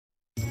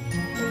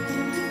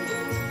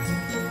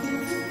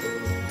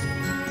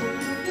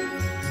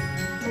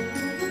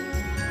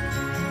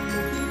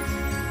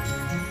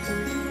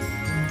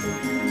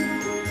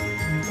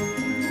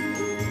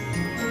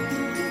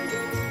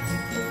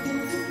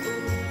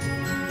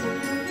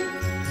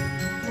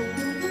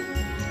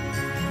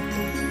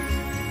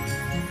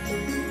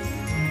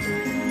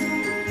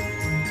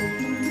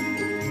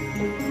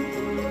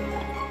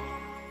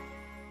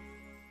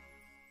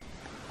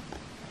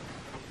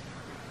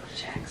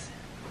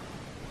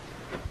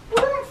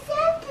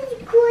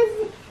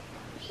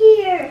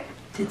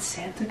Did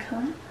Santa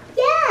come?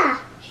 Yeah.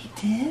 He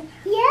did?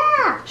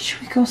 Yeah. Should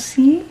we go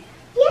see?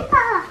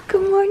 Yeah.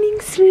 Good morning,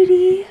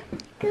 sweetie.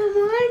 Good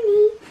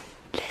morning.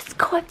 Let's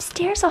go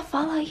upstairs. I'll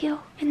follow you.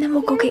 And then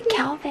we'll go get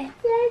Calvin.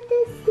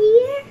 Santa's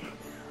here?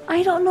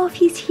 I don't know if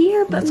he's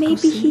here, but Let's go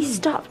maybe he see.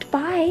 stopped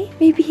by.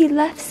 Maybe he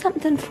left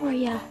something for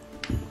you.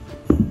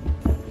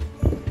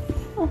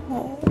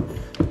 Oh.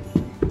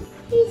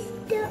 He's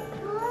still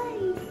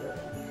alive.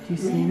 Do you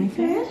see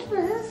anything?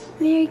 Christmas.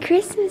 Merry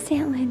Christmas,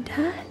 Aunt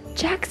Linda.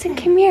 Jackson,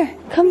 come here.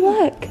 Come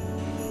look.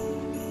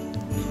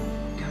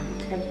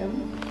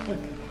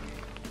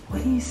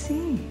 What do you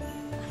see?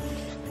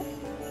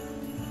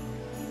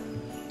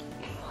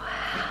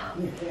 Wow.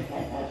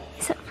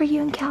 Is that for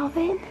you and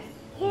Calvin?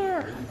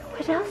 Yeah.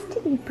 What else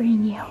did he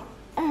bring you?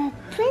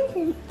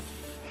 Presents.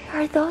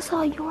 Are those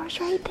all yours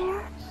right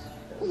there?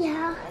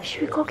 Yeah.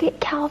 Should we go get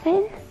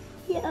Calvin?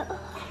 Yeah.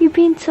 You're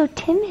being so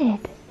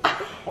timid.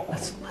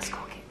 Let's go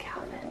get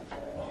Calvin.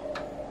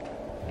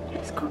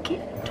 Let's go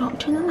get, don't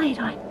turn the light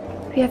on.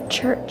 We have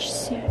church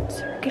soon,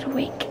 so we're gonna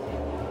wake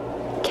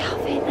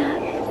Calvin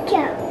up.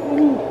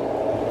 Calvin.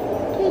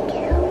 Hey,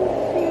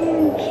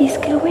 Calvin. He's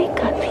gonna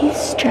wake up, he's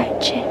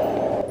stretching.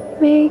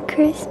 Merry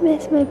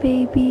Christmas, my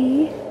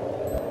baby.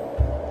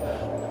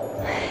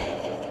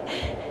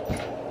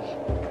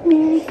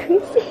 Merry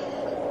Christmas.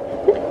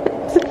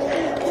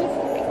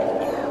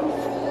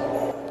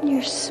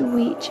 You're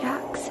sweet,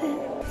 Jackson.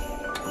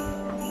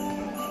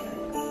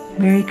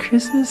 Merry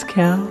Christmas,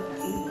 Cal.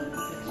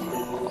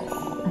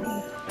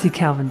 Did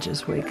Calvin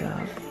just wake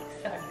up?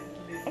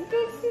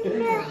 This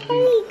is a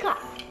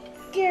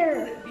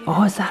helicopter.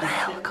 Oh, is that a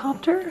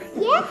helicopter?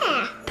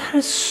 Yeah. That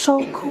is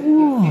so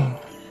cool.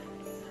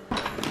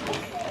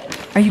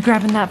 Are you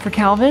grabbing that for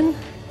Calvin?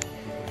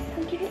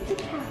 I'll give it to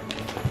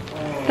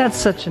Calvin. That's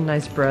such a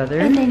nice brother.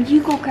 And then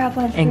you go grab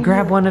one. And for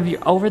grab you. one of your,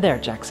 over there,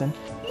 Jackson.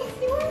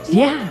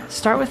 Yeah,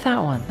 start with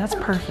that one. That's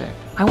perfect.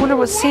 I wonder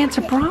what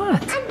Santa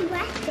brought.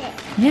 Unwrap it.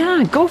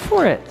 Yeah, go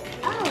for it.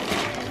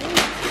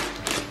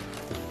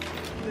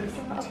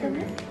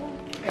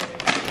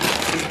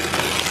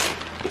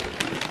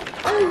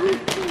 Oh, you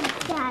can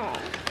get it.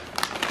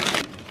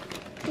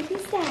 What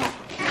is that?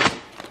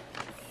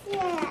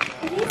 Yeah.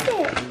 What is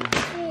it?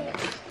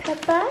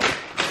 Peppa?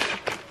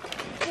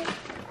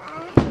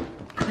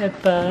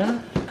 Peppa.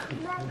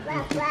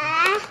 Papa.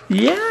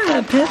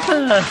 Yeah,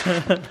 Peppa.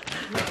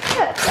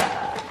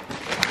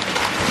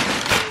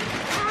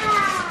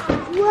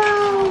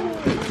 Whoa.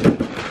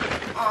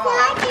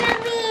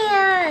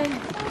 Spider-Man.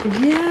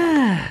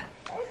 Yeah.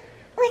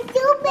 Let's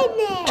open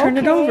it. Turn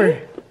it over.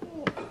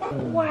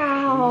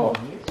 Wow.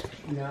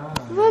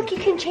 Look, you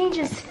can change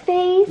his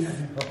face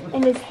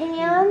and his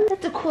hands.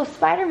 That's a cool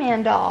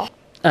Spider-Man doll.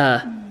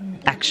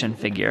 Action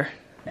figure.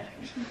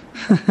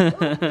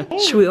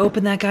 Should we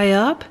open that guy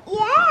up?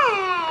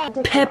 Yeah.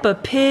 Peppa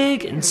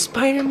Pig and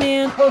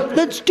Spider-Man.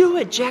 Let's do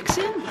it,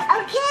 Jackson.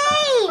 Okay.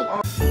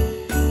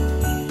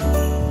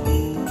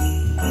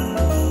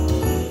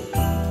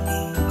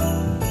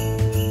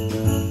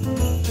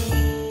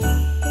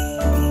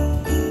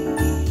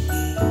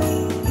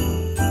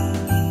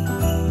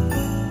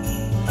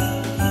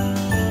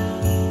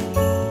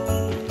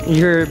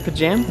 Your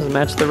pajamas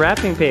match the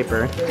wrapping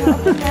paper.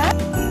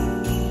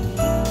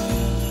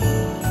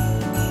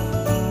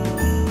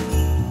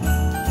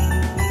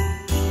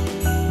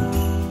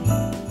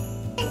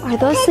 Are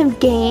those some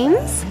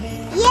games?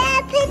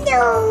 Yeah,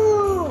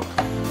 Pinto.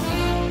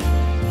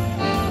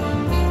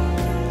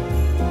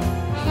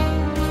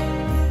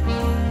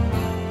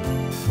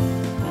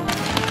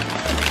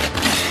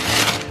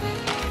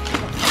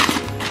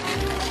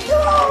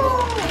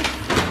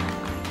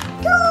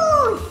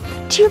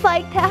 Do you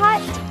like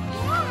that?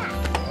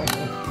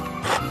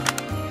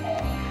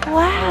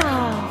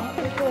 Wow.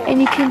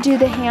 And you can do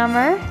the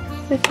hammer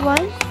with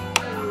one.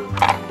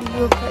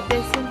 We'll put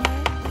this in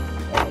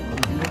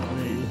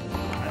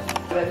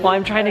here. Well,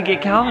 I'm trying to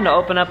get Calvin to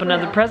open up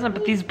another present,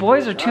 but these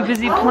boys are too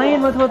busy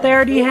playing with what they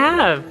already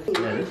have.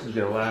 Yeah, this is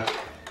gonna last.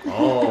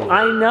 Oh.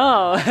 I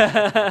know.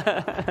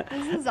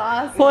 This is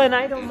awesome. Well, and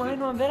I don't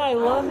mind one bit. I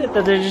love it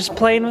that they're just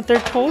playing with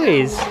their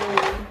toys.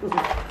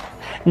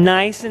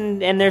 Nice,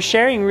 and they're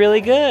sharing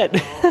really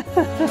good.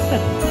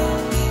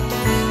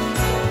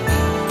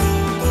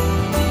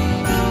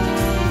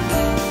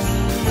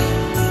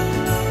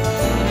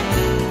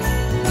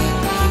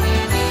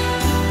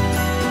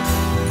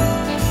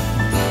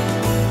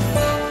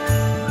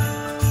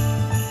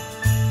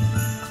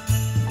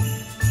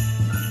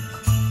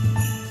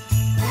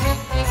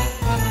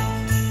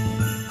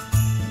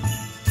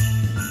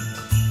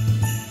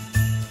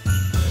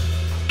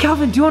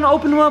 Calvin, do you want to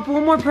open up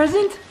one more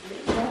present?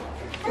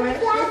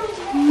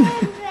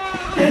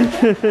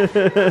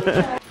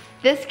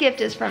 This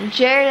gift is from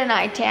Jared and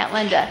I to Aunt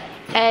Linda.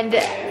 And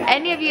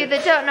any of you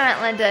that don't know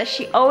Aunt Linda,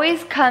 she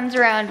always comes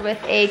around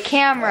with a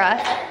camera,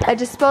 a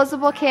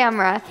disposable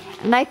camera.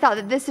 And I thought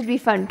that this would be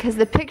fun because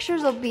the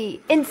pictures will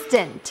be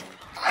instant.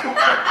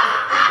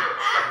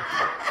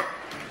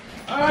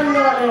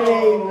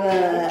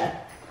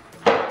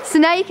 So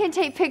now you can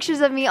take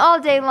pictures of me all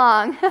day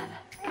long.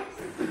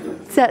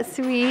 Is that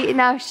sweet?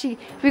 Now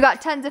we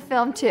got tons of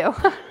film too.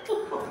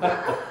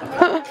 Let's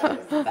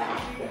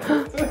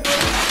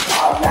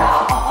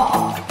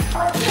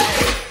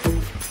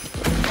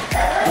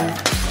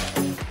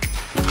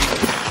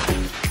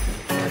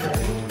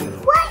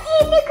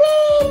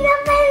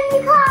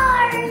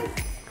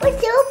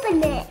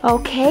open it.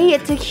 Okay,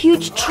 it's a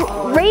huge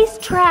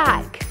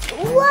racetrack.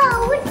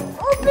 Whoa, let's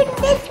open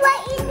this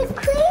right in the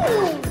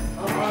cream.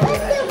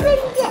 Let's open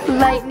this.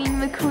 Lightning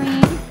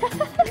McQueen.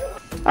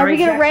 Are we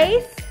gonna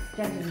race?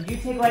 Jackson, you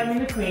take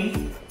Lightning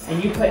McQueen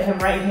and you put him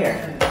right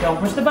here. Don't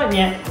push the button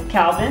yet.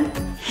 Calvin.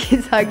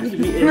 He's hugging.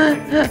 He is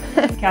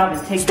hugging.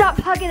 Calvin, take. Stop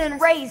hugging and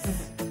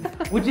race.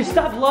 Would you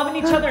stop loving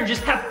each other and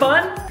just have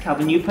fun?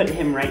 Calvin, you put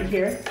him right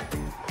here.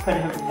 Put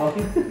him.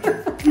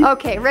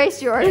 Okay,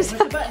 race yours. Push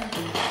the button.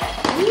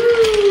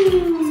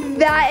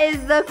 That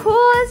is the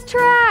coolest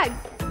track.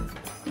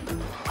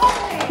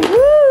 Woo!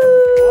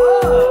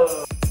 Whoa.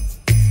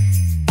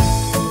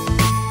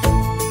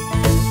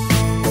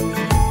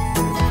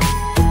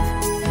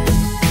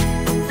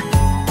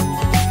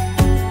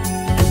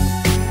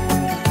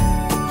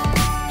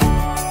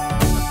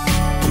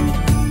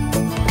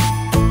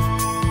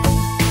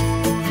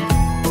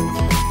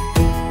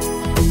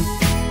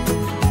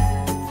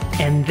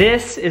 And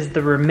this is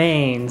the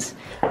remains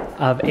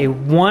of a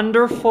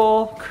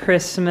wonderful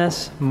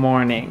Christmas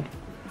morning.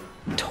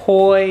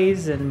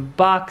 Toys and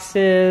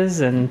boxes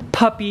and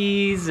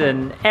puppies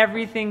and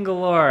everything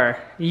galore.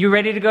 You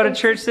ready to go to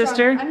church,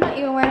 sister? I'm not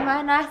even wearing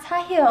my nice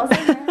high heels.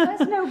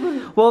 There's no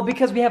boots. Well,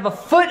 because we have a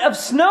foot of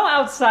snow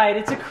outside.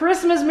 It's a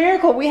Christmas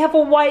miracle. We have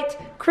a white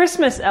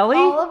Christmas, Ellie.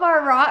 All of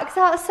our rocks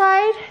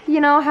outside,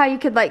 you know how you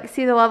could like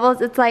see the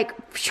levels? It's like,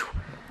 phew.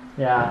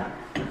 Yeah.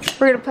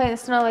 We're gonna play in the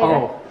snow later.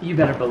 Oh, you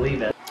better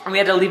believe it. We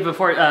had to leave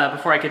before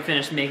I could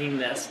finish making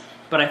this.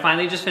 But I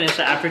finally just finished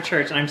it after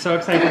church and I'm so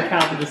excited for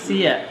Calvin to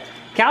see it.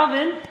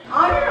 Calvin!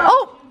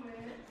 Oh!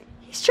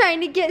 He's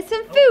trying to get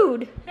some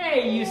food.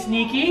 Hey, you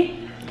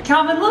sneaky.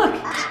 Calvin, look. Do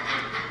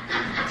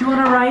you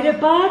want to ride it,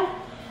 bud? Look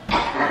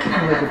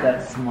at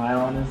that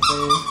smile on his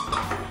face.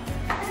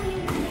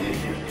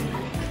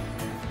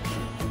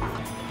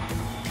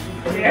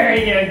 There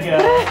you go.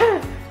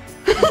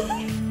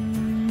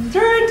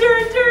 Turn,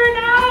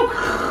 ow!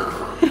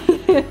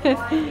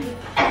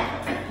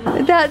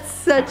 That's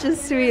such a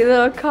sweet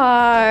little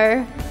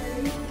car.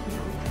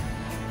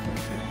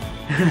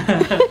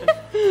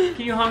 Can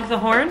you honk the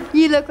horn?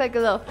 You look like a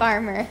little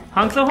farmer.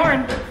 Honk the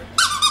horn.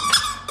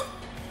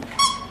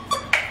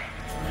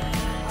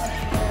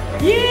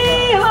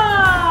 Yeehaw!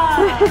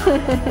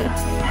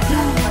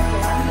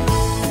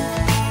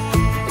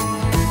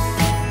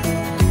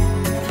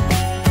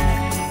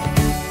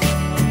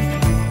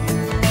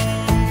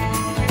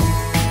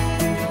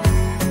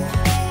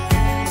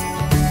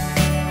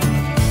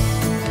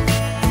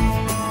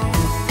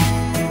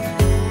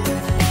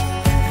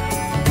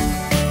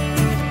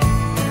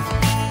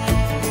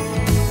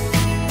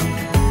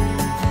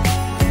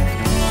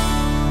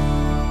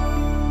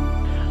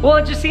 Well,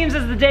 it just seems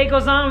as the day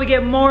goes on, we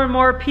get more and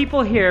more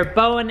people here.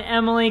 Bo and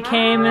Emily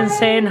came and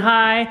saying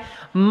hi.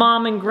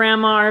 Mom and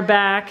Grandma are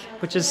back,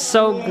 which is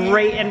so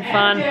great and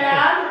fun.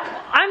 Dad?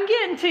 I'm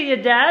getting to you,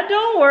 Dad.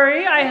 Don't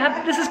worry.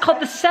 This is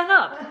called the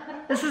setup.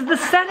 This is the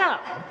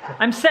setup.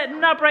 I'm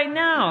setting up right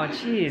now.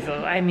 Jeez,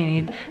 I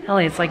mean,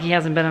 Ellie, it's like he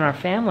hasn't been in our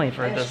family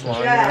for this long.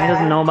 He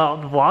doesn't know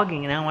about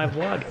vlogging and how I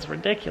vlog. It's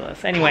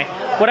ridiculous. Anyway,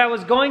 what I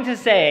was going to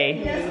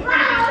say.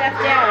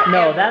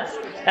 No,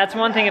 that's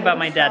one thing about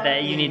my dad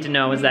that you need to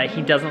know is that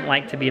he doesn't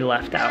like to be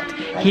left out.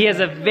 He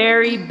has a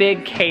very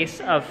big case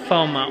of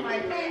FOMO,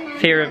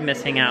 fear of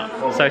missing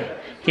out. So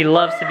he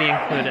loves to be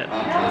included.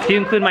 If you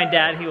include my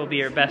dad, he will be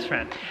your best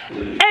friend.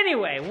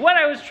 Anyway, what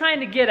I was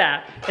trying to get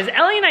at is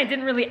Ellie and I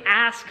didn't really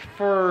ask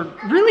for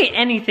really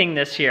anything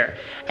this year.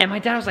 And my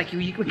dad was like,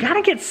 we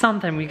gotta get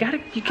something. We gotta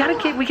get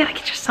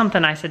you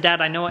something. I said,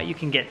 Dad, I know what you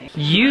can get me.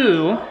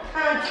 You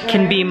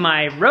can be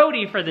my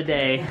roadie for the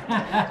day.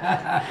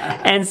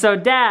 And so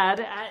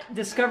Dad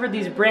discovered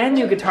these brand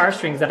new guitar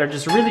strings that are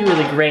just really,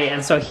 really great.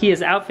 And so he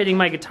is outfitting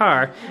my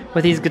guitar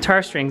with these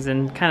guitar strings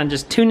and kind of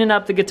just tuning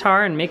up the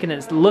guitar and making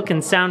it look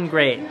and sound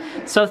great.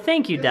 So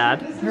thank you,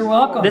 Dad. You're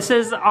welcome. This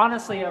is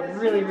honestly a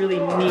really, really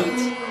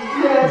neat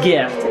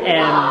gift,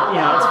 and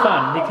you know, it's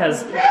fun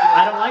because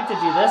I don't like to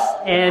do this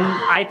and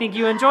I think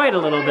you enjoy it a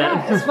little bit.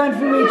 It's fun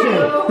for me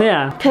too.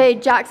 Yeah. Okay,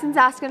 Jackson's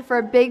asking for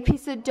a big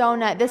piece of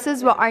donut. This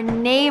is what our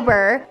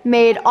neighbor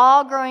made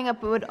all growing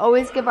up and would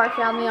always give our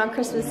family on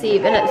Christmas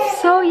Eve, and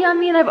it's so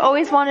yummy, and I've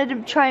always wanted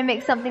to try and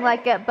make something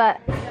like it, but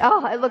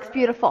oh, it looks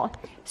beautiful.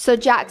 So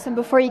Jackson,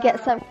 before you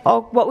get some,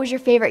 what was your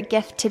favorite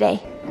gift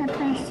today?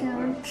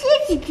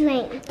 Choo-choo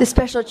train. The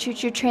special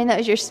choo-choo train, that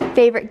was your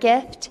favorite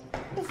gift?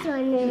 This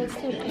one is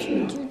a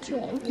choo-choo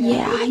train.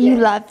 Yeah, you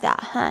love that,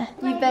 huh?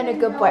 You've been a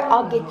good boy.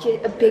 I'll get you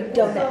a big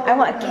donut. I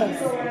want a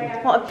kiss. I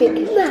want a big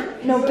kiss.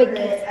 No big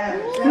kiss.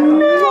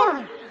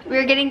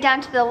 We're getting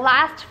down to the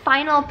last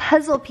final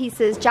puzzle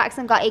pieces.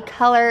 Jackson got a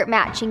color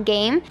matching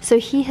game. So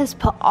he has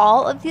put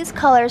all of these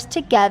colors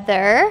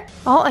together.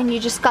 Oh, and you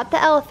just got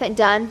the elephant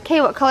done. Okay,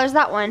 what color is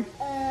that one?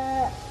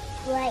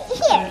 right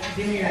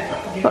here.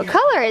 What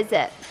color is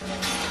it?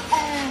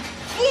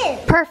 Blue.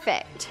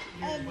 Perfect.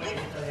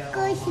 This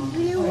goes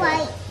blue,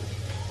 white.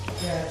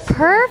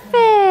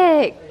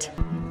 Perfect.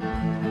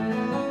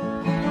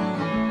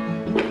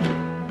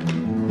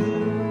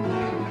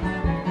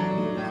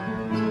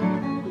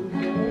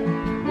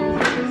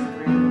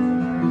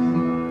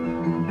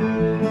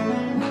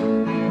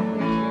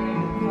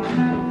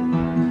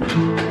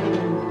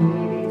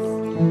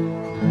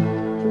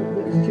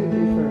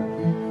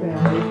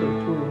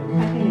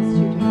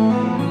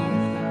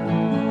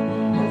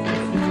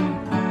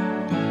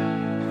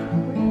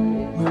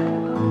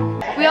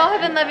 We all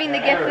have been loving the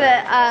gift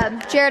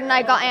that Jared and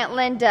I got Aunt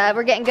Linda.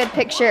 We're getting good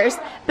pictures.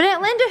 But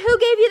Aunt Linda, who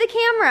gave you the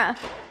camera?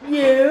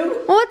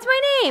 You. Well, what's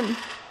my name?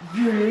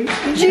 Julie.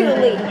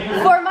 Julie.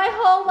 For my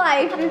whole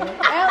life,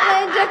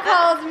 Aunt Linda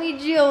calls me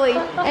Julie.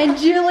 And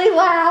Julie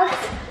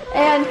laughs.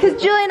 And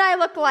because Julie and I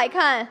look alike,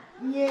 huh?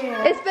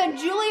 Yeah. It's been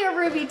Julie or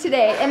Ruby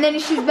today. And then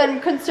she's been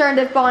concerned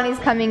if Bonnie's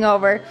coming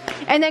over.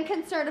 And then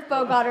concerned if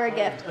Bo got her a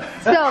gift.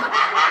 So,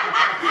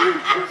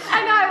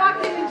 I know I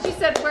walked in and she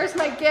said, "Where's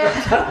my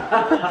gift?"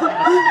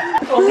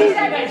 Well, you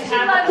guys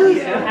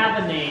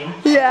have a name.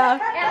 Yeah.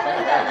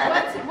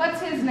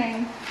 What's his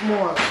name?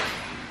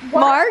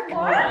 Mark?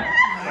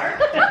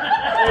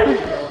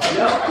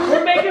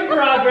 We're making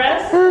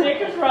progress.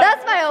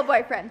 That's my old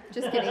boyfriend.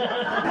 Just kidding.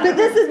 But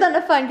this has been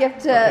a fun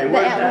gift that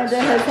Aunt Linda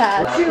has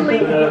had.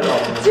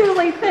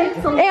 Julie, thanks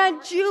a lot.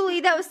 And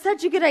Julie, that was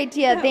such a good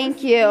idea.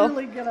 Thank you.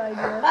 Really good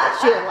idea.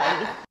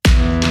 Julie.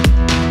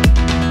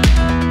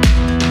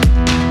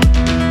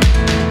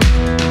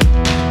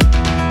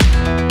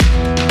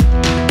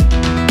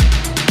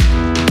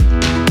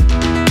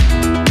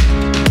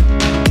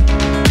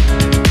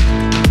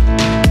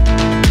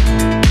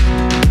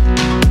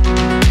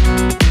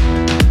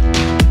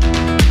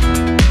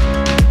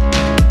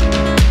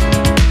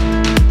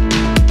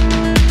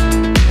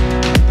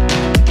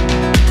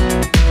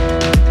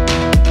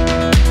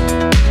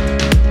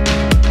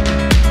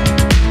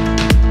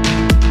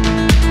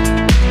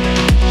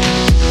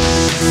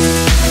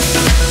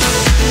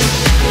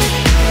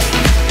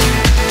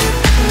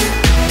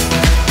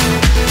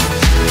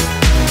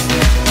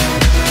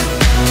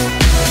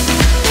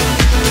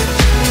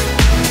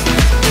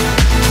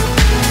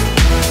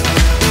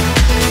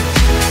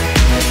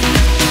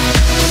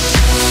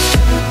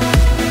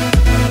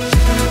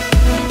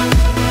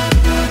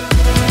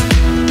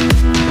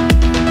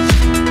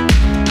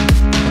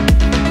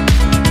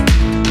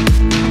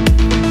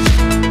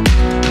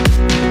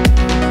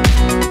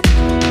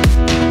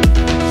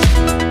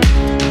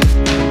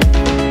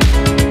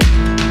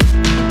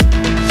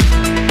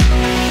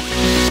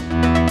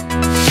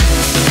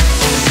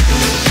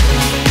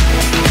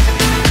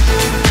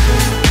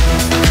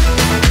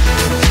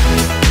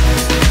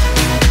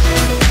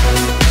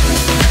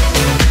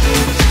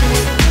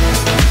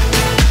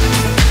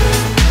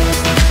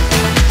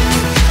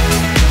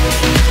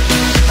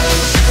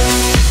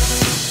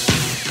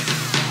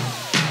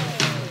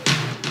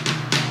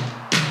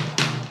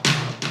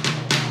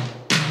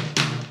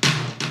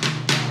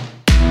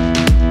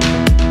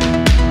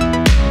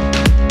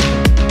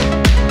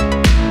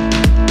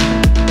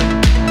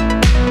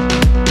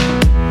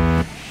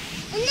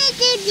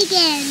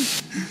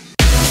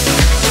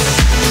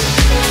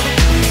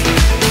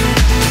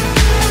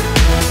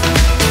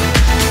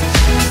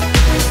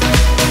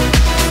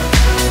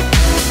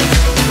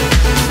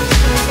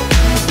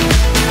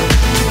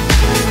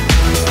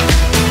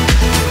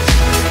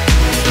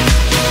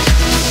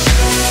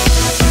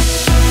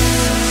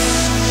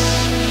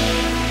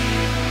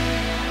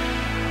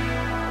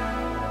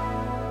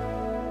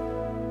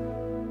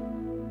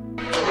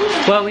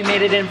 Well, we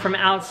made it in from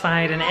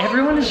outside and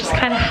everyone is just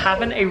kind of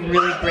having a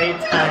really great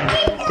time.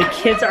 The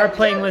kids are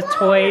playing with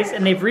toys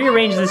and they've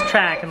rearranged this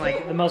track in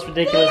like the most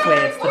ridiculous way.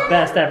 It's the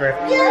best ever.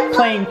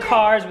 Playing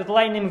cars with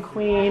Lightning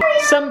McQueen.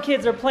 Some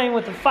kids are playing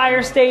with the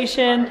fire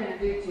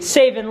station,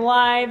 saving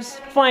lives,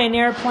 flying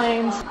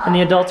airplanes. And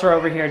the adults are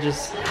over here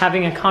just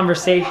having a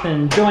conversation,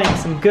 enjoying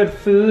some good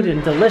food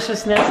and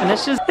deliciousness. And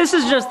this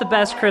is just the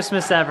best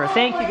Christmas ever.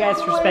 Thank you guys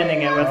for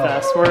spending it with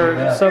us.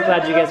 We're so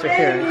glad you guys are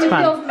here. It's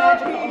fun.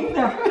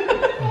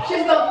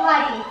 Just go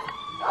potty.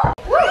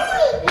 Wait!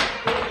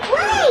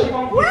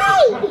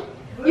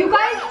 You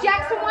guys,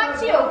 Jackson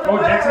wants you. Oh,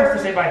 Jackson wants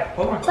to say bye.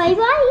 Hold on.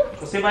 Bye-bye.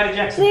 We'll say bye to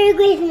Jackson. Merry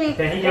Christmas.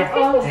 There you go.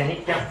 There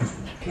you go.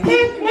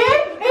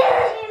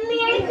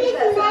 Merry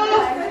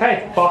Christmas.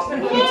 Hey, Boston.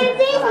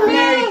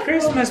 Merry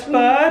Christmas,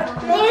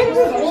 bud. Merry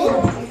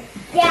Christmas.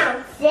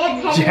 Down.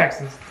 Sit.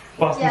 Jackson's.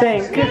 Boston.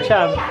 Thanks. Good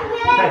job.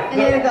 And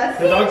then it goes.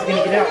 The dog's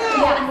gonna get out.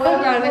 Yeah, we'll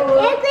run it.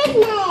 Merry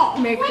Christmas.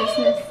 Merry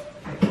Christmas.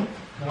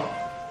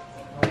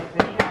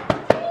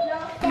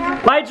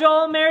 Bye,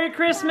 Joel. Merry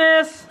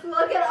Christmas.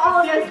 Look at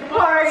all this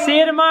party. See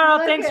you tomorrow.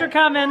 Look Thanks at- for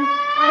coming. Look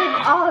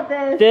at all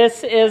this.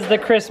 This is the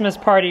Christmas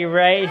party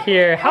right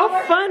here. How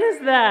fun is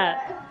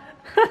that?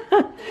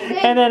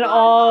 And then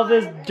all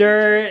this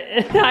dirt.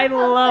 I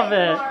love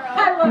it.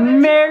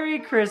 Merry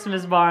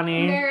Christmas,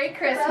 Bonnie. Merry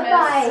Christmas.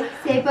 Bye.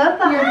 Say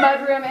bye-bye. Your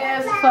mudroom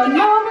is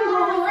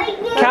phenomenal.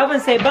 Calvin,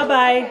 say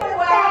bye-bye.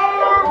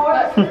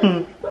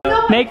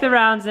 Make the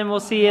rounds and we'll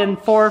see you in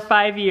 4 or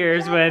 5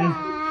 years when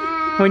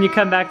you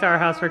come back to our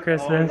house for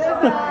Christmas.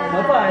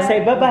 Bye-bye.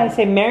 Say bye-bye.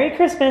 Say Merry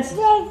Christmas.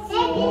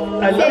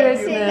 I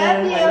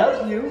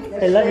love you.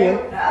 I love you.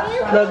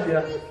 Love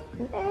you.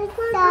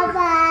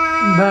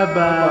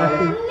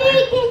 Bye-bye.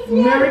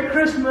 Merry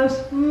Christmas.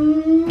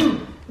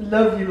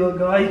 Love you, little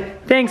guy.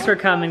 Thanks for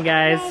coming,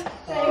 guys.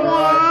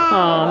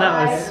 Oh,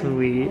 that was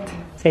sweet.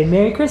 Say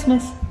Merry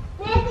Christmas.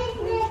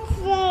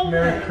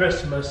 Merry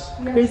Christmas.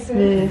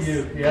 Christmas.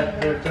 You. Yeah,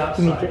 they're top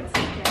Give me a side.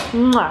 kiss.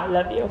 Mwah,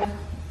 love you.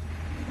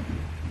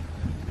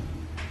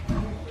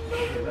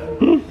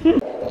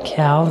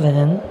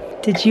 Calvin,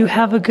 did you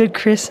have a good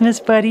Christmas,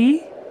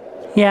 buddy?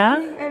 Yeah?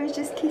 I was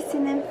just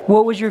kissing him.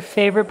 What was your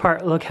favorite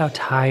part? Look how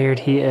tired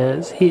he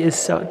is. He is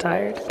so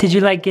tired. Did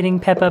you like getting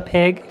Peppa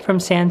Pig from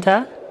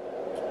Santa?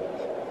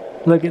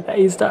 Look at that,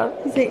 he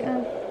stopped.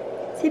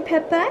 Say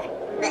Peppa.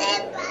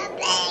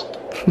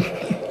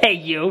 Hey,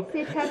 you.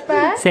 Say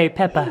Peppa. Say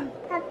Peppa.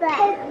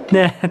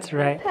 That's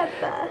right.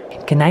 Peppa.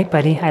 Good night,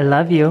 buddy. I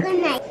love you.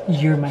 Good night.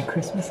 You're my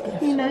Christmas gift.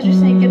 He knows you're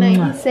saying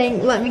goodnight. He's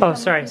saying, let me Oh,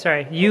 come.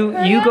 sorry. You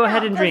go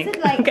ahead and drink.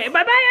 Like, Okay,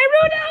 bye-bye. I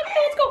ruined it. Okay,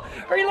 let's go.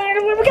 Hurry,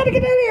 Larry. We gotta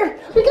get out of here.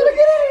 We gotta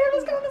get out of here.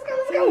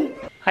 Let's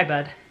go. Hi,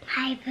 bud.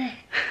 Hi,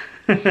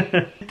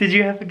 bud. Did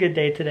you have a good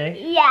day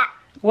today? Yeah.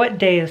 What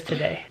day is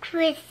today?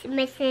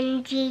 Christmas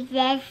and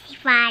Jesus,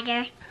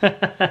 Father.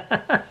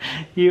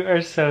 You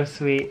are so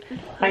sweet.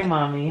 Hi,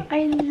 Mommy.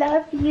 I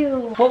love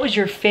you. What was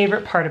your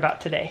favorite part about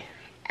today?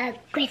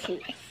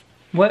 Christmas.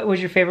 What was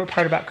your favorite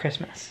part about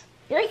Christmas?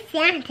 It was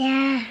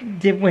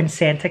Santa. When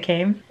Santa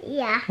came?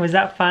 Yeah. Was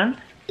that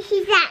fun?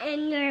 He sat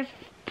in your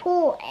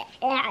pool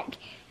at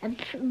a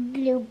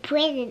blue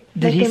present.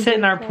 Did he sit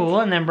in our pool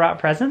and then brought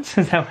presents?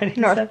 Is that what he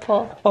North said?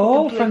 Pole.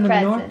 Oh, blue from the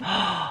north.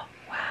 present.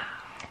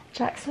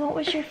 Jackson, what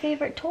was your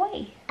favorite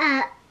toy?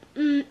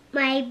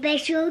 My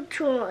special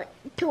toy.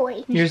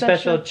 Your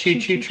special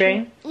choo-choo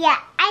train? Yeah,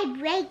 I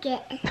break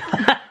it. In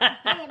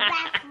the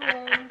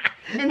bathroom.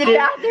 In the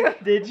bathroom.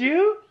 Did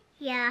you?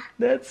 Yeah.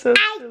 That's so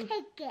I silly.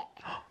 take it.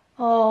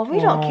 Oh, we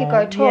don't kick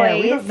our Yeah,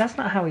 we toys. don't- that's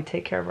not how we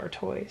take care of our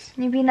toys.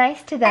 You be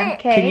nice to them,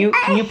 okay?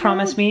 Can you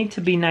promise me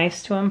to be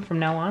nice to him from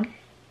now on?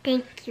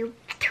 Thank you,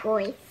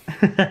 toys.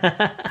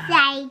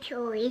 Daddy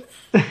toys.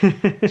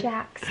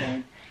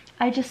 Jackson,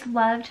 I just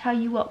loved how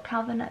you woke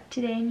Calvin up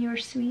today and you were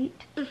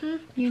sweet.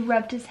 You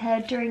rubbed his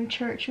head during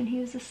church when he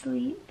was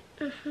asleep.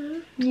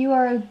 You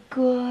are a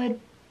good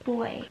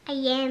boy. I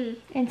am.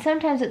 And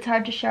sometimes it's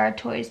hard to share our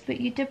toys,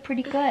 but you did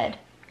pretty good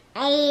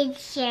I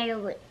share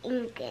with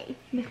Lincoln.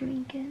 with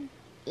Lincoln.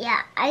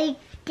 Yeah, I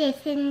did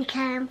in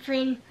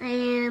Catherine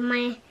and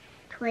my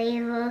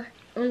toy with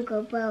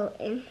Uncle Bo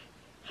and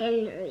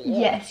Henry.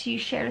 Yes, you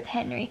shared with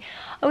Henry.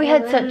 Oh, we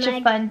had such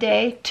a fun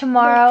day.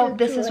 Tomorrow,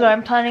 this is what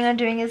I'm planning on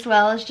doing as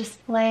well, is just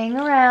laying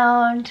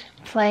around,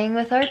 playing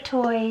with our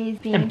toys,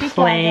 being And together.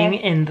 playing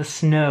in the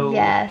snow.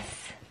 Yes.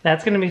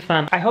 That's gonna be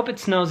fun. I hope it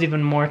snows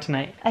even more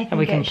tonight. I and think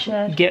we can it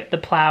should. get the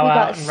plow We out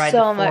got and ride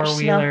so the much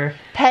four-wheeler. snow.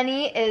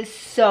 Penny is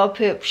so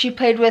pooped. She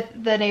played with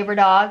the neighbor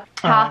dog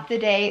half the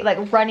day,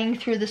 like running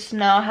through the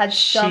snow, had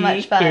so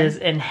much fun. She is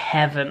in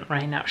heaven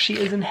right now. She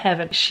is in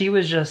heaven. She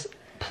was just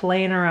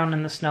playing around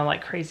in the snow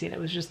like crazy, and it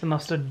was just the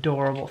most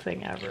adorable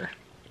thing ever.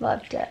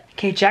 Loved it.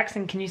 Okay,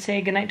 Jackson, can you say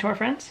goodnight to our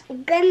friends?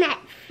 Good night,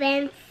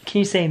 friends. Can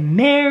you say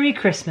Merry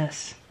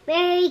Christmas?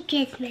 Merry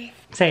Christmas.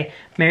 Say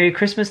Merry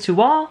Christmas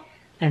to all,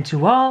 and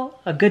to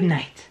all a good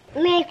night.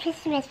 Merry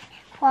Christmas.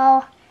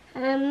 Well,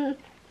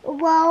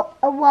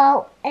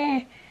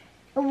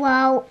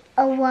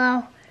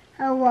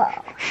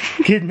 wow.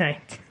 Good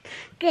night.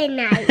 Good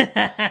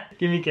night.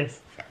 Give me a kiss.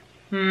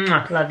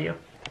 Mwah, love you.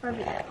 Love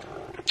you.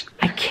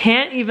 I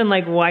can't even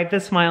like wipe the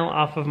smile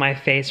off of my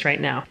face right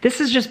now. This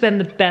has just been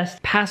the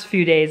best past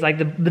few days. Like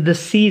the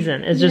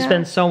season has just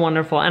been so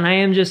wonderful, and I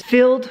am just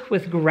filled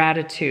with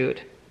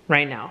gratitude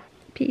right now.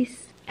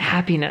 Peace.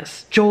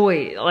 Happiness,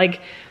 joy,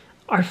 like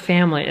our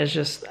family is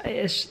just,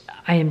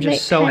 I am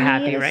just so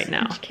happy right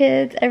now.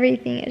 Kids,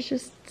 everything is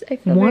just, I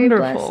feel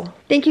Wonderful. very blessed.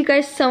 Thank you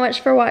guys so much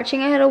for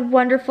watching. I had a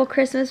wonderful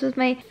Christmas with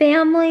my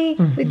family,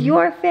 with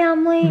your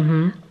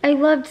family. I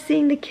loved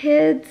seeing the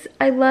kids.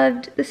 I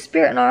loved the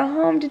spirit in our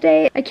home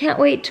today. I can't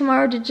wait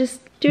tomorrow to just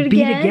do it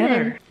Be again.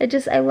 together.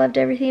 And I loved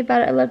everything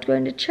about it. I loved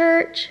going to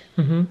church.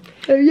 I'm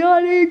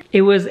yawning.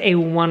 It was a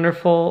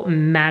wonderful,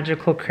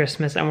 magical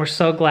Christmas, and we're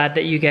so glad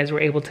that you guys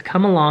were able to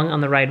come along on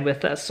the ride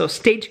with us. So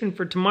stay tuned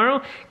for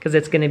tomorrow, because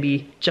it's going to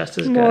be just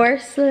as good. More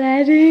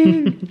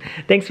sledding.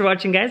 Thanks for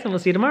watching, guys, and we'll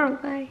see you tomorrow.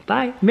 Bye.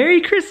 Bye. Merry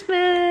Christmas!